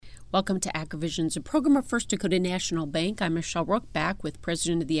Welcome to AgriVisions, a program of First Dakota National Bank. I'm Michelle Rook, back with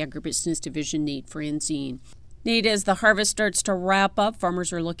President of the AgriBusiness Division, Nate Franzine. Nate, as the harvest starts to wrap up,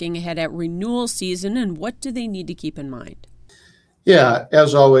 farmers are looking ahead at renewal season, and what do they need to keep in mind? Yeah,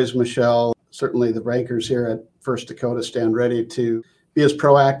 as always, Michelle, certainly the bankers here at First Dakota stand ready to be as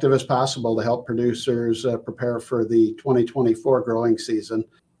proactive as possible to help producers prepare for the 2024 growing season.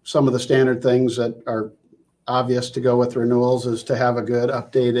 Some of the standard things that are obvious to go with renewals is to have a good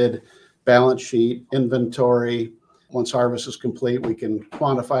updated balance sheet, inventory. Once harvest is complete, we can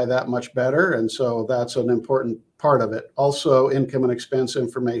quantify that much better. And so that's an important part of it. Also, income and expense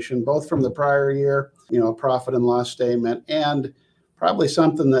information, both from the prior year, profit and loss statement, and probably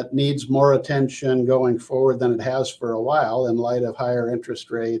something that needs more attention going forward than it has for a while in light of higher interest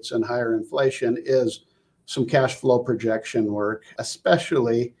rates and higher inflation is some cash flow projection work,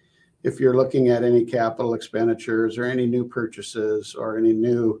 especially if you're looking at any capital expenditures or any new purchases or any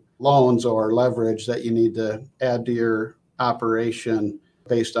new loans or leverage that you need to add to your operation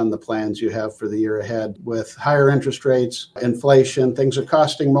based on the plans you have for the year ahead. With higher interest rates, inflation, things are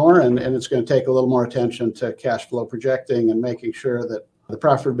costing more, and it's going to take a little more attention to cash flow projecting and making sure that the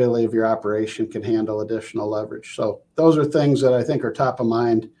profitability of your operation can handle additional leverage. So those are things that I think are top of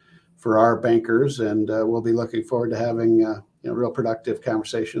mind for our bankers, and we'll be looking forward to having real productive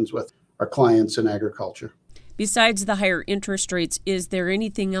conversations with our clients in agriculture. Besides the higher interest rates, is there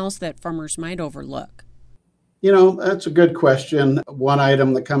anything else that farmers might overlook? That's a good question. One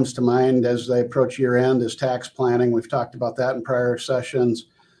item that comes to mind as they approach year end is tax planning. We've talked about that in prior sessions.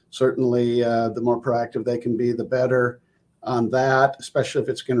 Certainly, the more proactive they can be, the better on that, especially if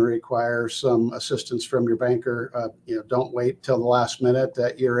it's going to require some assistance from your banker. Don't wait till the last minute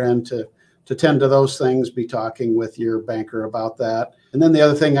at year end to tend to those things. Be talking with your banker about that. And then the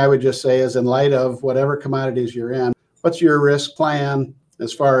other thing I would just say is, in light of whatever commodities you're in, what's your risk plan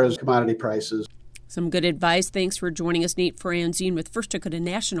as far as commodity prices? Some good advice. Thanks for joining us, Nate Franzine with First Dakota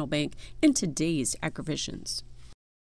National Bank in today's AgriVisions.